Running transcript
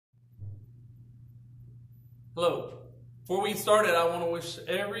Hello. Before we started, I want to wish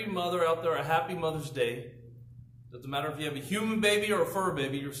every mother out there a happy Mother's Day. Doesn't matter if you have a human baby or a fur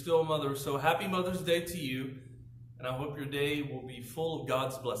baby, you're still a mother. So happy Mother's Day to you. And I hope your day will be full of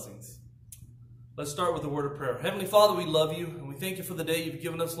God's blessings. Let's start with a word of prayer. Heavenly Father, we love you and we thank you for the day you've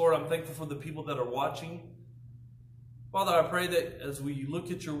given us, Lord. I'm thankful for the people that are watching. Father, I pray that as we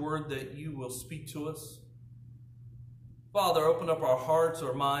look at your word that you will speak to us. Father, open up our hearts,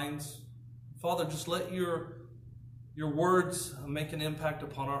 our minds. Father, just let your words make an impact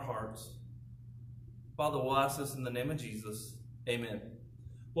upon our hearts. Father, we'll ask this in the name of Jesus. Amen.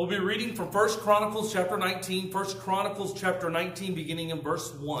 We'll be reading from 1 Chronicles chapter 19. 1 Chronicles chapter 19 beginning in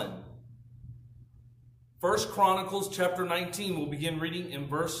verse 1. 1 Chronicles chapter 19, we'll begin reading in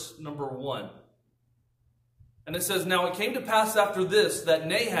verse number 1. And it says, Now it came to pass after this that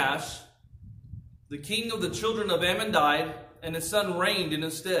Nahash, the king of the children of Ammon, died, and his son reigned in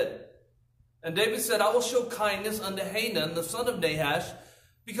his stead. And David said, I will show kindness unto Hanun, the son of Nahash,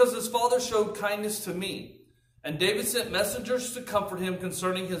 because his father showed kindness to me. And David sent messengers to comfort him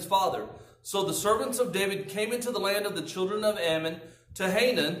concerning his father. So the servants of David came into the land of the children of Ammon to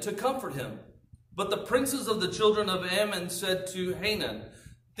Hanun to comfort him. But the princes of the children of Ammon said to Hanun,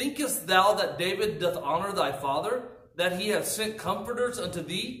 Thinkest thou that David doth honor thy father, that he hath sent comforters unto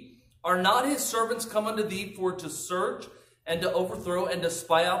thee? Are not his servants come unto thee for to search and to overthrow and to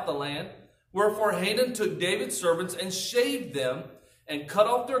spy out the land? Wherefore Hanun took David's servants and shaved them and cut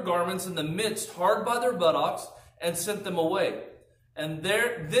off their garments in the midst hard by their buttocks and sent them away. And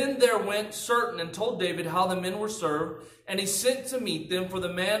then there went certain and told David how the men were served, and he sent to meet them, for the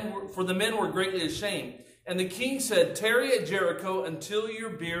men were greatly ashamed. And the king said, Tarry at Jericho until your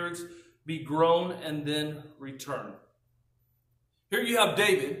beards be grown, and then return. Here you have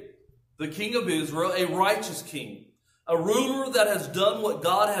David, the king of Israel, a righteous king. A ruler that has done what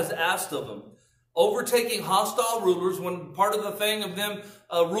God has asked of him. Overtaking hostile rulers, when part of the thing of them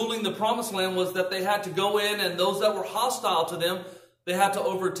ruling the promised land was that they had to go in, and those that were hostile to them, they had to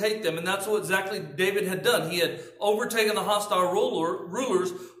overtake them. And that's what exactly David had done. He had overtaken the hostile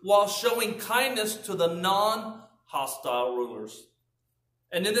rulers while showing kindness to the non-hostile rulers.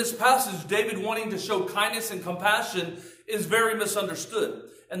 And in this passage, David wanting to show kindness and compassion is very misunderstood.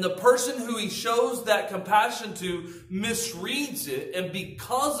 And the person who he shows that compassion to misreads it, and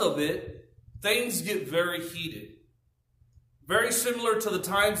because of it, things get very heated. Very similar to the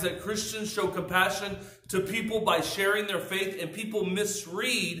times that Christians show compassion to people by sharing their faith, and people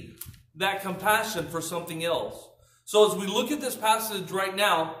misread that compassion for something else. So as we look at this passage right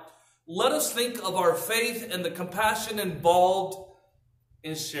now, let us think of our faith and the compassion involved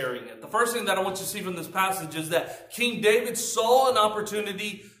in sharing it. The first thing that I want you to see from this passage is that King David saw an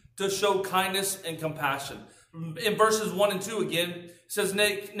opportunity to show kindness and compassion. In verses 1 and 2 again, it says,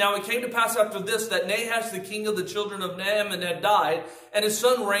 Now it came to pass after this that Nahash, the king of the children of Ammon, had died, and his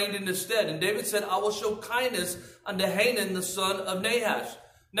son reigned in his stead. And David said, I will show kindness unto Hanun, the son of Nahash.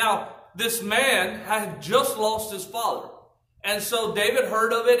 Now, this man had just lost his father. And so David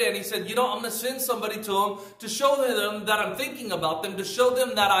heard of it, and he said, I'm going to send somebody to him to show them that I'm thinking about them, to show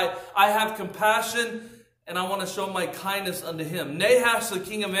them that I have compassion, and I want to show my kindness unto him. Nahash, the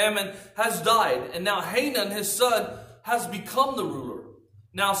king of Ammon, has died, and now Hanun, his son, has become the ruler.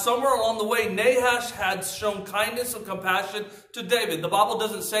 Now, somewhere along the way, Nahash had shown kindness and compassion to David. The Bible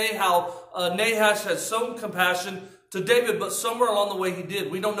doesn't say how Nahash has shown compassion to David, but somewhere along the way he did.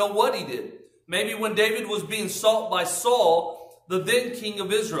 We don't know what he did. Maybe when David was being sought by Saul, the then king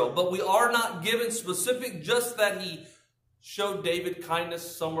of Israel. But we are not given specific, just that he showed David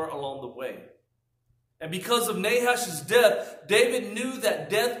kindness somewhere along the way. And because of Nahash's death, David knew that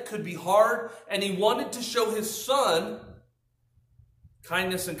death could be hard, and he wanted to show his son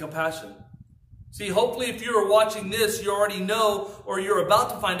kindness and compassion. See, hopefully if you are watching this, you already know, or you're about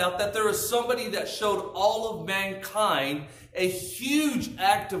to find out, that there is somebody that showed all of mankind a huge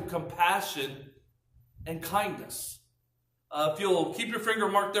act of compassion and kindness. If you'll keep your finger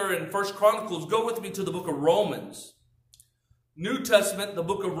marked there in 1 Chronicles, go with me to the book of Romans. New Testament, the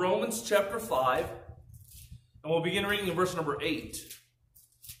book of Romans, chapter 5. And we'll begin reading in verse number 8.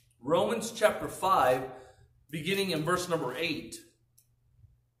 Romans chapter 5, beginning in verse number 8.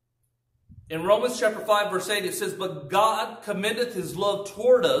 In Romans chapter 5, verse 8, it says, But God commendeth his love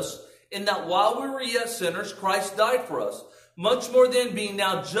toward us, in that while we were yet sinners, Christ died for us. Much more then, being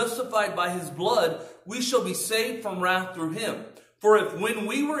now justified by his blood, we shall be saved from wrath through him. For if when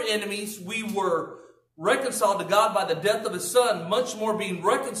we were enemies, we were reconciled to God by the death of his son, much more being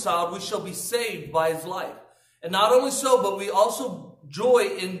reconciled, we shall be saved by his life. And not only so, but we also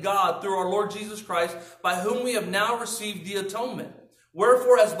joy in God through our Lord Jesus Christ, by whom we have now received the atonement.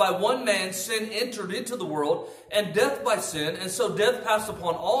 Wherefore, as by one man sin entered into the world, and death by sin, and so death passed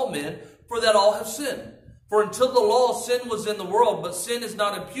upon all men, for that all have sinned. For until the law, sin was in the world, but sin is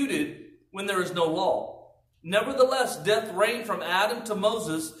not imputed when there is no law. Nevertheless, death reigned from Adam to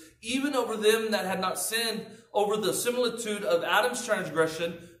Moses, even over them that had not sinned, over the similitude of Adam's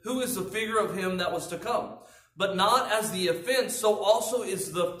transgression, who is the figure of him that was to come. But not as the offense, so also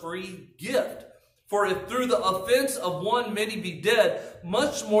is the free gift. For if through the offense of one many be dead,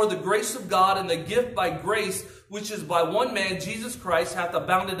 much more the grace of God and the gift by grace, which is by one man, Jesus Christ, hath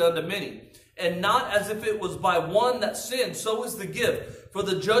abounded unto many. And not as if it was by one that sinned, so is the gift. For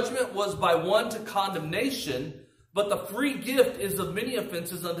the judgment was by one to condemnation, but the free gift is of many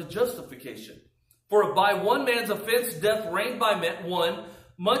offenses unto justification. For if by one man's offense death reigned by one,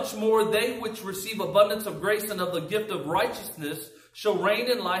 much more they which receive abundance of grace and of the gift of righteousness shall reign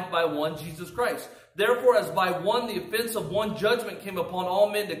in life by one, Jesus Christ. Therefore, as by one the offense of one judgment came upon all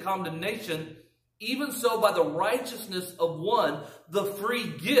men to condemnation, even so by the righteousness of one the free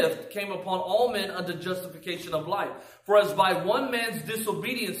gift came upon all men unto justification of life. For as by one man's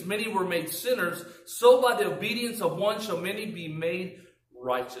disobedience many were made sinners, so by the obedience of one shall many be made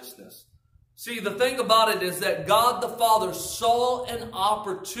righteousness. See, the thing about it is that God the Father saw an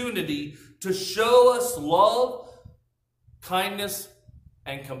opportunity to show us love, kindness,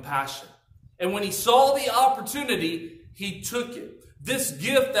 and compassion. And when he saw the opportunity, he took it. This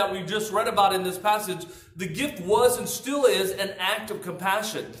gift that we just read about in this passage, the gift was and still is an act of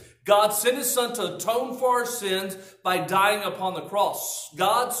compassion. God sent his son to atone for our sins by dying upon the cross.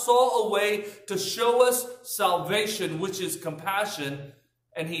 God saw a way to show us salvation, which is compassion,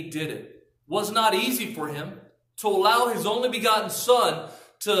 and he did it. It was not easy for him to allow his only begotten son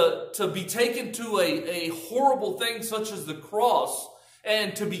to be taken to a horrible thing such as the cross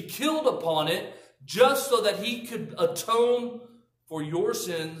and to be killed upon it just so that he could atone for your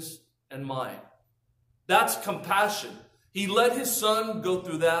sins and mine. That's compassion. He let his son go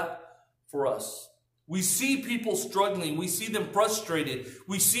through that for us. We see people struggling. We see them frustrated.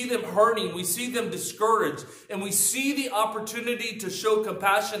 We see them hurting. We see them discouraged. And we see the opportunity to show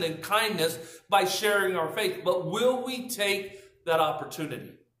compassion and kindness by sharing our faith. But will we take that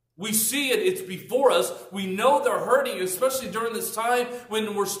opportunity? We see it. It's before us. We know they're hurting, especially during this time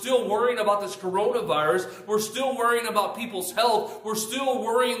when we're still worrying about this coronavirus. We're still worrying about people's health. We're still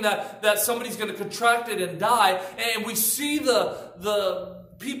worrying that somebody's going to contract it and die. And we see the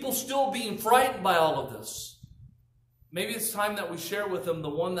people still being frightened by all of this. Maybe it's time that we share with them the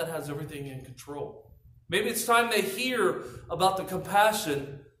one that has everything in control. Maybe it's time they hear about the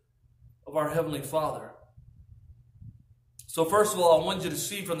compassion of our Heavenly Father. So first of all, I want you to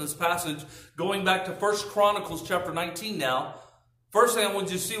see from this passage, going back to 1 Chronicles chapter 19 now, first thing I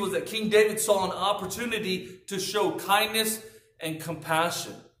want you to see was that King David saw an opportunity to show kindness and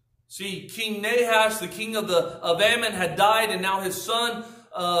compassion. See, King Nahash, the king of Ammon, had died, and now his son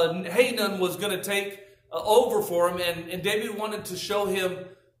Hanun was going to take over for him, and David wanted to show him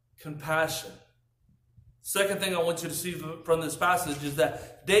compassion. Second thing I want you to see from this passage is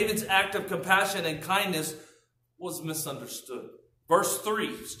that David's act of compassion and kindness was misunderstood. Verse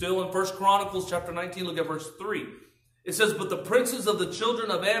 3, still in 1 Chronicles chapter 19, look at verse 3. It says, "But the princes of the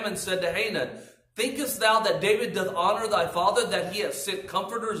children of Ammon said to Hanun, Thinkest thou that David doth honor thy father, that he hath sent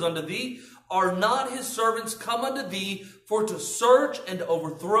comforters unto thee? Are not his servants come unto thee for to search and to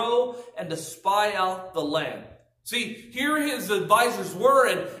overthrow and to spy out the land?" See, here his advisors were,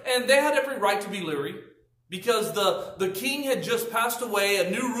 and they had every right to be leery, because the king had just passed away.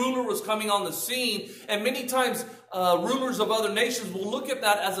 A new ruler was coming on the scene. And many times rulers of other nations will look at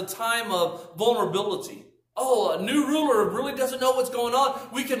that as a time of vulnerability. Oh, a new ruler really doesn't know what's going on.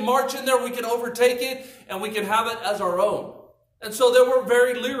 We can march in there, we can overtake it, and we can have it as our own. And so they were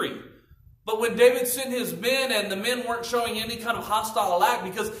very leery. But when David sent his men, and the men weren't showing any kind of hostile act,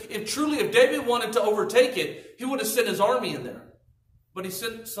 because if David wanted to overtake it, he would have sent his army in there. But he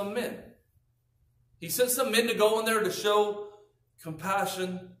sent some men. He sent some men to go in there to show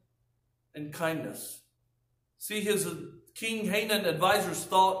compassion and kindness. See, his King Hanun advisors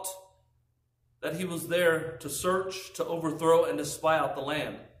thought that he was there to search, to overthrow, and to spy out the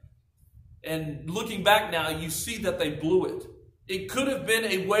land. And looking back now, you see that they blew it. It could have been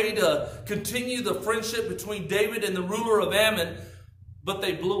a way to continue the friendship between David and the ruler of Ammon, but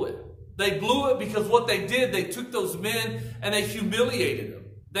they blew it. They blew it because what they did, they took those men and they humiliated them.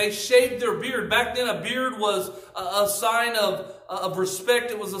 They shaved their beard. Back then, a beard was a sign of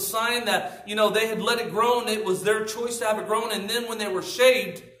respect. It was a sign that, they had let it grow, and it was their choice to have it grown. And then when they were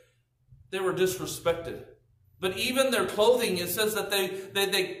shaved, they were disrespected. But even their clothing, it says that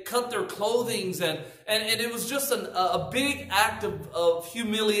they cut their clothing, and it was just a big act of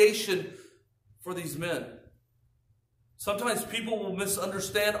humiliation for these men. Sometimes people will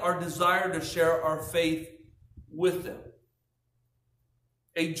misunderstand our desire to share our faith with them.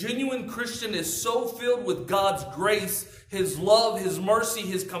 A genuine Christian is so filled with God's grace, His love, His mercy,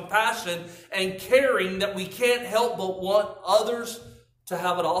 His compassion, and caring that we can't help but want others to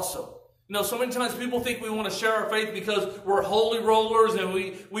have it also. You know, so many times people think we want to share our faith because we're holy rollers and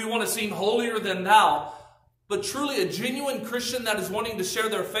we want to seem holier than thou. But truly, a genuine Christian that is wanting to share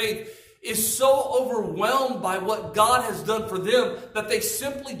their faith is so overwhelmed by what God has done for them that they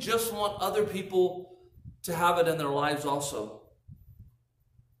simply just want other people to have it in their lives also.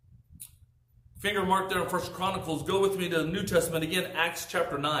 Finger mark there in 1 Chronicles. Go with me to the New Testament again, Acts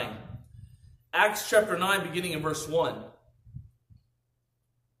chapter 9. Acts chapter 9, beginning in verse 1.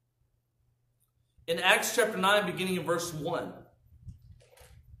 In Acts chapter 9, beginning in verse 1.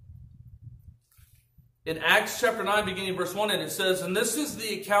 In Acts chapter 9, beginning in verse 1, and it says, and this is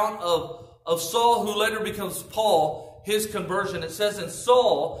the account of Saul, who later becomes Paul, his conversion. It says, and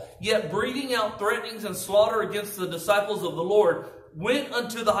Saul, yet breathing out threatenings and slaughter against the disciples of the Lord, went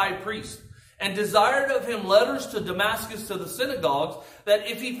unto the high priest, and desired of him letters to Damascus to the synagogues, that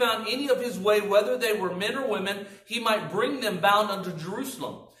if he found any of his way, whether they were men or women, he might bring them bound unto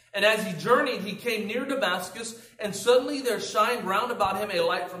Jerusalem. And as he journeyed, he came near Damascus, and suddenly there shined round about him a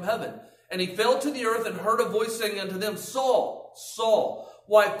light from heaven. And he fell to the earth and heard a voice saying unto them, Saul, Saul,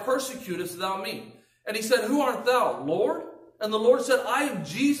 why persecutest thou me? And he said, who art thou, Lord? And the Lord said, I am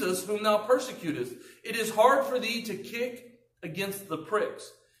Jesus, whom thou persecutest. It is hard for thee to kick against the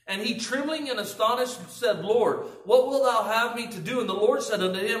pricks. And he, trembling and astonished, said, Lord, what wilt thou have me to do? And the Lord said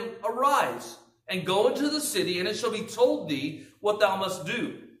unto him, arise, and go into the city, and it shall be told thee what thou must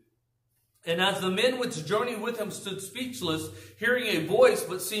do. And as the men which journeyed with him stood speechless, hearing a voice,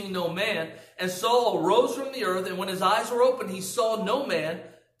 but seeing no man, and Saul arose from the earth, and when his eyes were opened, he saw no man,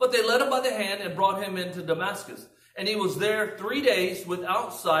 but they led him by the hand and brought him into Damascus. And he was there 3 days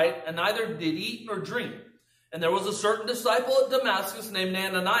without sight, and neither did eat nor drink. And there was a certain disciple at Damascus named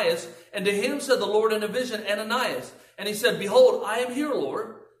Ananias, and to him said the Lord in a vision, Ananias. And he said, behold, I am here,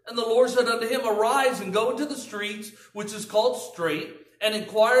 Lord. And the Lord said unto him, arise and go into the streets, which is called Straight, and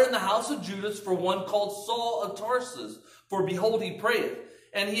inquire in the house of Judas for one called Saul of Tarsus. For behold, he prayeth.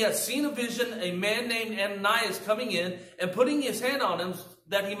 And he hath seen a vision, a man named Ananias coming in, and putting his hand on him,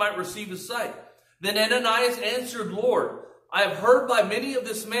 that he might receive his sight. Then Ananias answered, Lord, I have heard by many of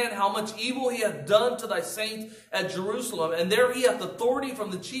this man how much evil he hath done to thy saints at Jerusalem. And there he hath authority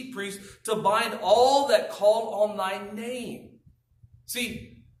from the chief priests to bind all that call on thy name.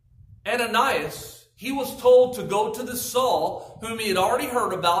 See, Ananias, he was told to go to this Saul, whom he had already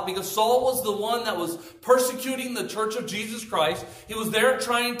heard about, because Saul was the one that was persecuting the church of Jesus Christ. He was there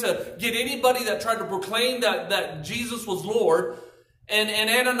trying to get anybody that tried to proclaim that Jesus was Lord. And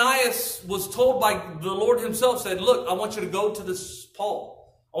Ananias was told by the Lord himself, said, look, I want you to go to this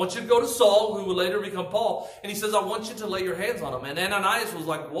Paul. I want you to go to Saul, who would later become Paul. And he says, I want you to lay your hands on him. And Ananias was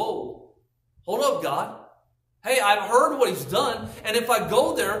like, whoa, hold up, God. Hey, I've heard what he's done, and if I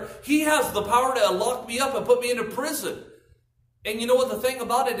go there, he has the power to lock me up and put me into prison. And you know what the thing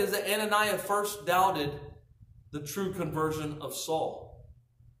about it is, that Ananias first doubted the true conversion of Saul.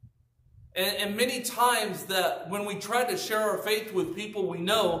 And many times that when we try to share our faith with people we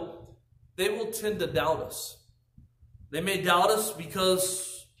know, they will tend to doubt us. They may doubt us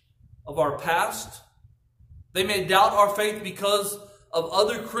because of our past. They may doubt our faith because of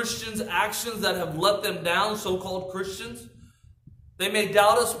other Christians' actions that have let them down, so-called Christians. They may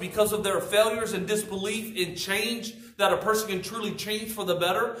doubt us because of their failures and disbelief in change, that a person can truly change for the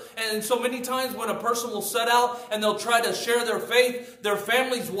better. And so many times when a person will set out and they'll try to share their faith, their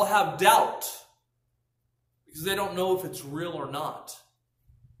families will have doubt because they don't know if it's real or not.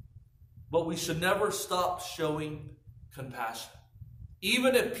 But we should never stop showing compassion.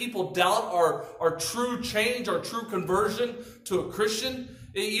 Even if people doubt our true change, our true conversion to a Christian,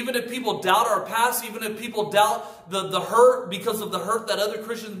 even if people doubt our past, even if people doubt the hurt because of the hurt that other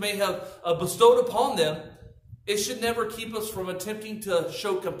Christians may have bestowed upon them, it should never keep us from attempting to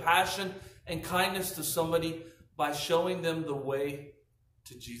show compassion and kindness to somebody by showing them the way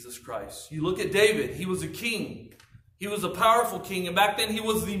to Jesus Christ. You look at David, he was a king. He was a powerful king, and back then he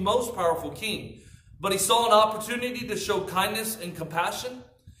was the most powerful king. But he saw an opportunity to show kindness and compassion.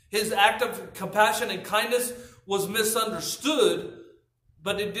 His act of compassion and kindness was misunderstood,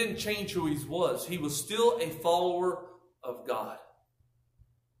 but it didn't change who he was. He was still a follower of God.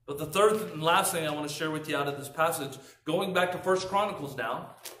 But the third and last thing I want to share with you out of this passage, going back to 1 Chronicles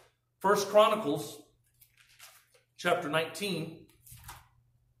now. 1 Chronicles chapter 19.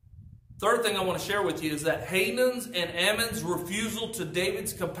 Third thing I want to share with you is that Hanan's and Ammon's refusal to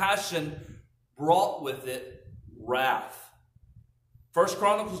David's compassion brought with it wrath. 1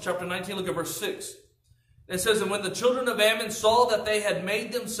 Chronicles chapter 19, look at verse 6. It says, and when the children of Ammon saw that they had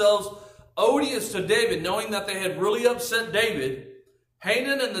made themselves odious to David, knowing that they had really upset David,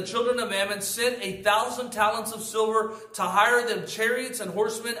 Hanan and the children of Ammon sent 1,000 talents of silver to hire them chariots and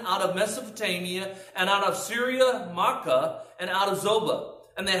horsemen out of Mesopotamia and out of Syria, Makkah, and out of Zobah.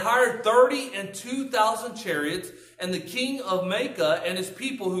 And they hired 32,000 chariots, and the king of Makkah and his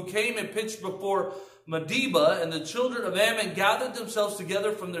people who came and pitched before Medeba, and the children of Ammon gathered themselves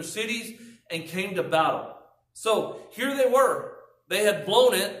together from their cities and came to battle. So here they were. They had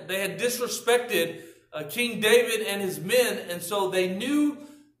blown it. They had disrespected King David and his men, and so they knew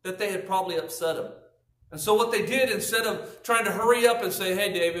that they had probably upset him. And so what they did, instead of trying to hurry up and say,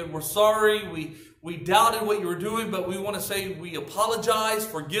 hey, David, we're sorry, we doubted what you were doing, but we want to say we apologize,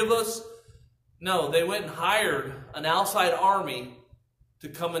 forgive us. No, they went and hired an outside army to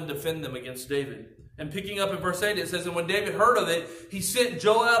come and defend them against David. And picking up in verse 8, it says, and when David heard of it, he sent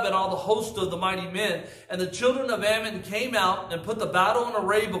Joab and all the host of the mighty men. And the children of Ammon came out and put the battle in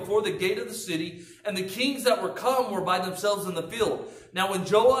array before the gate of the city. And the kings that were come were by themselves in the field. Now when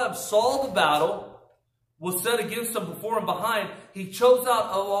Joab saw the battle was set against him before and behind, he chose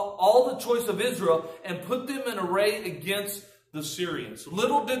out all the choice of Israel and put them in array against the Syrians.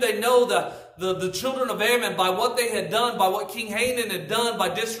 Little did they know that the children of Ammon, by what they had done, by what King Hanan had done, by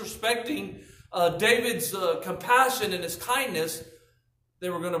disrespecting David's compassion and his kindness, they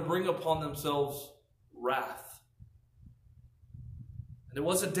were going to bring upon themselves wrath. And it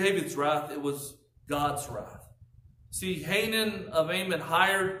wasn't David's wrath, it was God's wrath. See, Hanan of Ammon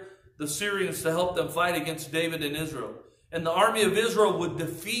hired the Syrians to help them fight against David and Israel. And the army of Israel would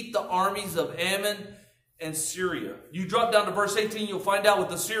defeat the armies of Ammon and Syria. You drop down to verse 18, you'll find out with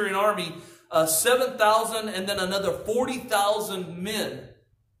the Syrian army, 7,000 and then another 40,000 men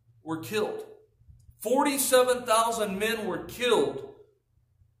were killed. 47,000 men were killed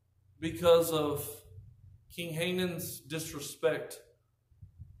because of King Hanan's disrespect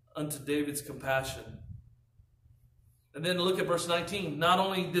unto David's compassion. And then look at verse 19. Not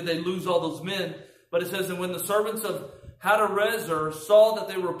only did they lose all those men, but it says, and when the servants of Hadarezer saw that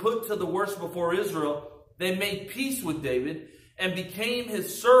they were put to the worst before Israel, they made peace with David and became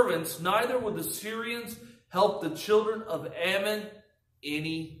his servants. Neither would the Syrians help the children of Ammon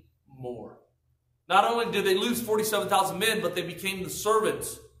any more. Not only did they lose 47,000 men, but they became the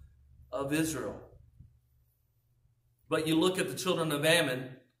servants of Israel. But you look at the children of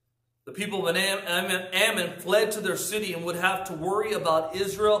Ammon. The people of Ammon fled to their city and would have to worry about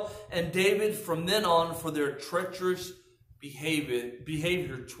Israel and David from then on for their treacherous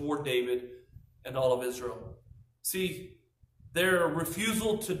behavior toward David and all of Israel. See, their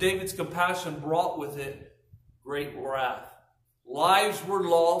refusal to David's compassion brought with it great wrath. Lives were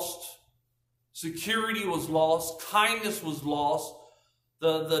lost. Security was lost. Kindness was lost.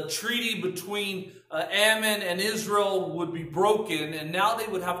 The treaty between Ammon and Israel would be broken, and now they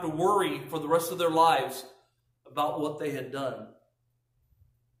would have to worry for the rest of their lives about what they had done.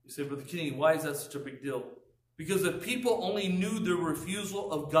 You say, Brother Kenny, why is that such a big deal? Because if people only knew the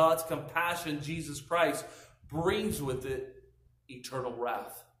refusal of God's compassion, Jesus Christ brings with it eternal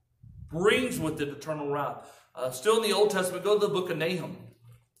wrath. Brings with it eternal wrath. Still in the Old Testament, go to the book of Nahum.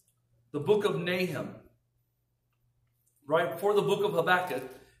 The book of Nahum. Right before the book of Habakkuk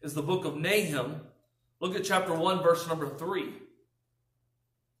is the book of Nahum. Look at chapter 1, verse number 3.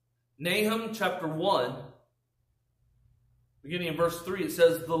 Nahum chapter 1, beginning in verse 3, it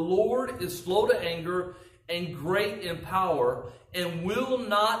says, the Lord is slow to anger and great in power, and will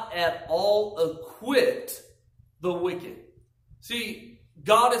not at all acquit the wicked. See,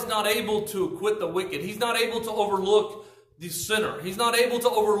 God is not able to acquit the wicked. He's not able to overlook the sinner. He's not able to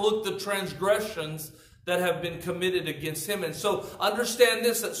overlook the transgressions that have been committed against him. And so understand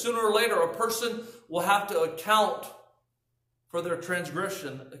this, that sooner or later a person will have to account for their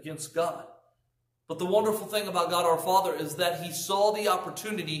transgression against God. But the wonderful thing about God our Father is that he saw the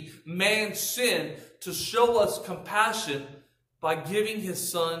opportunity, man's sin, to show us compassion by giving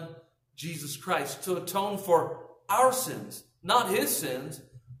his son, Jesus Christ, to atone for our sins, not his sins.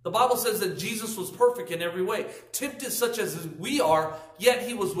 The Bible says that Jesus was perfect in every way, tempted such as we are, yet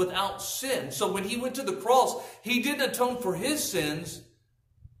he was without sin. So when he went to the cross, he didn't atone for his sins,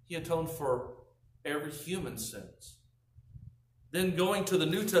 he atoned for every human's sins. Then going to the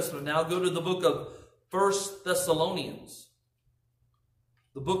New Testament now, go to the book of 1 Thessalonians.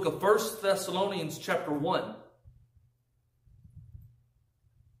 The book of 1 Thessalonians chapter 1.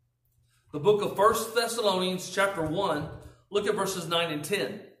 The book of 1 Thessalonians chapter 1, look at verses 9 and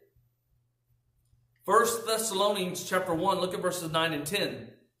 10. 1 Thessalonians chapter 1, look at verses 9 and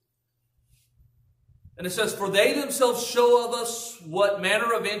 10. And it says, "For they themselves show of us what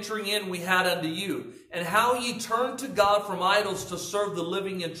manner of entering in we had unto you, and how ye turned to God from idols to serve the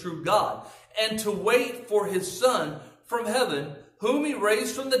living and true God, and to wait for his Son from heaven, whom he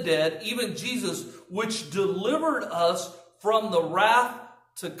raised from the dead, even Jesus, which delivered us from the wrath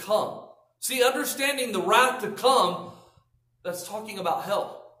to come." See, understanding the wrath to come, that's talking about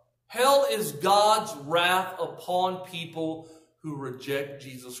hell. Hell is God's wrath upon people who reject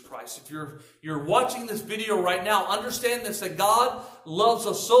Jesus Christ. If you're watching this video right now, understand this, that God loves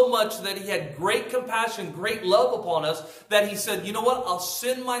us so much that he had great compassion, great love upon us, that he said, you know what, I'll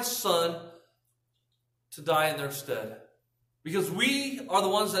send my Son to die in their stead. Because we are the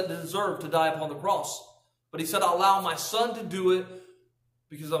ones that deserve to die upon the cross. But he said, I'll allow my Son to do it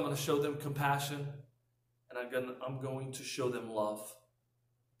because I'm going to show them compassion and I'm going to show them love.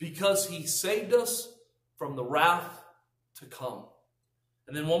 Because he saved us from the wrath to come.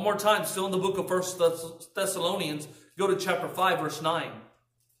 And then one more time, still in the book of 1 Thessalonians, go to chapter 5, verse 9.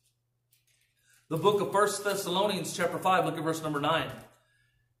 The book of 1 Thessalonians chapter 5, look at verse number 9.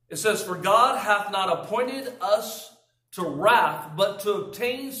 It says, "For God hath not appointed us to wrath, but to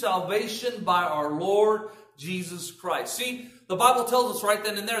obtain salvation by our Lord Jesus Christ." See, the Bible tells us right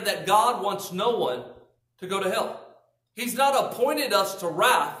then and there that God wants no one to go to hell. He's not appointed us to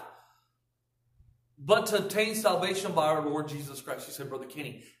wrath, but to obtain salvation by our Lord Jesus Christ. You said, Brother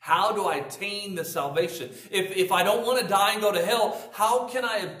Kenny, how do I attain the salvation? If I don't want to die and go to hell, how can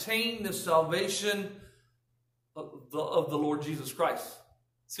I obtain the salvation of the Lord Jesus Christ?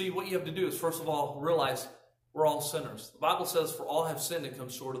 See, what you have to do is, first of all, realize we're all sinners. The Bible says, "For all have sinned and come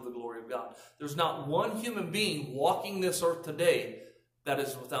short of the glory of God." There's not one human being walking this earth today that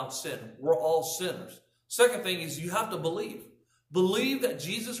is without sin. We're all sinners. Second thing is, you have to believe. Believe that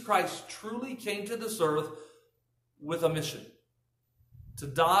Jesus Christ truly came to this earth with a mission. To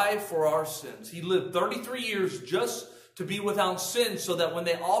die for our sins. He lived 33 years just to be without sin, so that when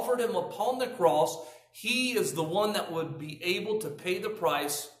they offered him upon the cross, he is the one that would be able to pay the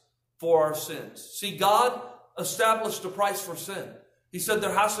price for our sins. See, God established a price for sin. He said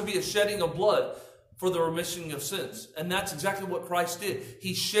there has to be a shedding of blood for the remission of sins. And that's exactly what Christ did.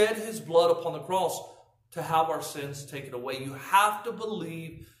 He shed his blood upon the cross to have our sins taken away. You have to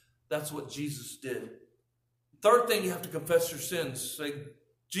believe that's what Jesus did. Third thing, you have to confess your sins. Say,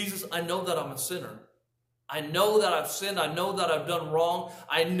 Jesus, I know that I'm a sinner. I know that I've sinned. I know that I've done wrong.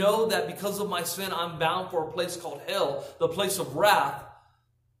 I know that because of my sin, I'm bound for a place called hell, the place of wrath.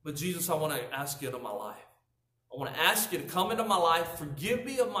 But Jesus, I want to ask you into my life. I want to ask you to come into my life, forgive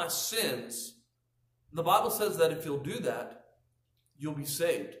me of my sins. The Bible says that if you'll do that, you'll be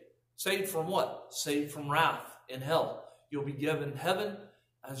saved. Saved from what? Saved from wrath in hell. You'll be given heaven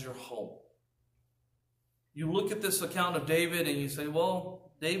as your home. You look at this account of David and you say,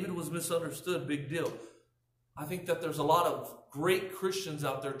 well, David was misunderstood, big deal. I think that there's a lot of great Christians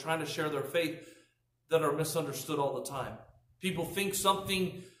out there trying to share their faith that are misunderstood all the time. People think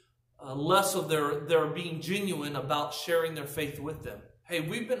something less of their being genuine about sharing their faith with them. Hey,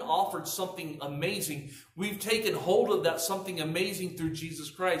 we've been offered something amazing. We've taken hold of that something amazing through Jesus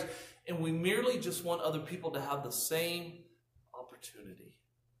Christ, and we merely just want other people to have the same opportunity.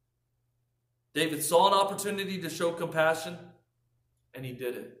 David saw an opportunity to show compassion, and he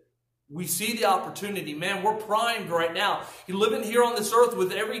did it. We see the opportunity. Man, we're primed right now. You're living here on this earth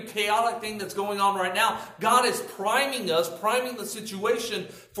with every chaotic thing that's going on right now. God is priming us, priming the situation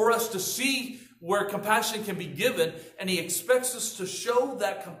for us to see where compassion can be given. And he expects us to show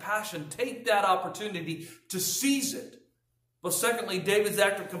that compassion, take that opportunity to seize it. But secondly, David's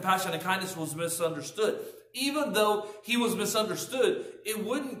act of compassion and kindness was misunderstood. Even though he was misunderstood, it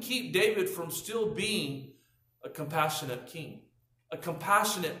wouldn't keep David from still being a compassionate king. A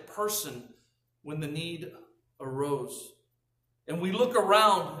compassionate person when the need arose. And we look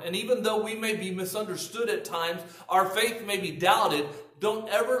around, and even though we may be misunderstood at times, our faith may be doubted, don't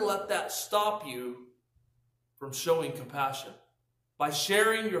ever let that stop you from showing compassion by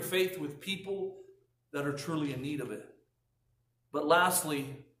sharing your faith with people that are truly in need of it. But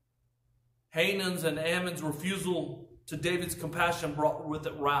lastly, Hanan's and Ammon's refusal to David's compassion brought with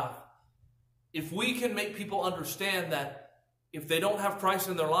it wrath. If we can make people understand that if they don't have Christ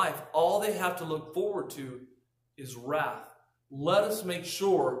in their life, all they have to look forward to is wrath. Let us make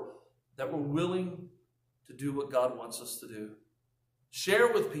sure that we're willing to do what God wants us to do.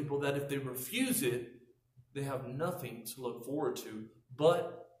 Share with people that if they refuse it, they have nothing to look forward to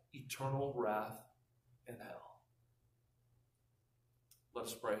but eternal wrath in hell. Let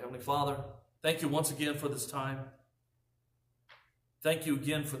us pray. Heavenly Father, thank you once again for this time. Thank you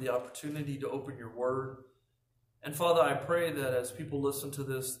again for the opportunity to open your word. And Father, I pray that as people listen to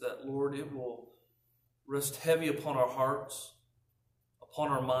this, that Lord, it will rest heavy upon our hearts, upon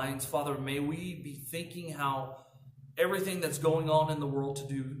our minds. Father, may we be thinking how everything that's going on in the world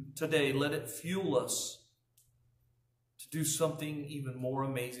today, let it fuel us to do something even more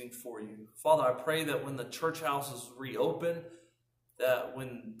amazing for you. Father, I pray that when the church houses reopen, that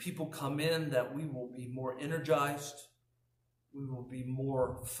when people come in, that we will be more energized, we will be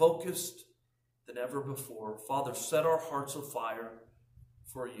more focused than ever before. Father, set our hearts afire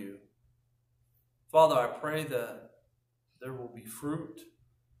for you. Father, I pray that there will be fruit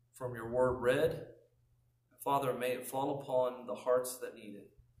from your word read. Father, may it fall upon the hearts that need it.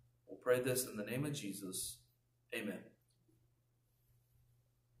 We'll pray this in the name of Jesus. Amen.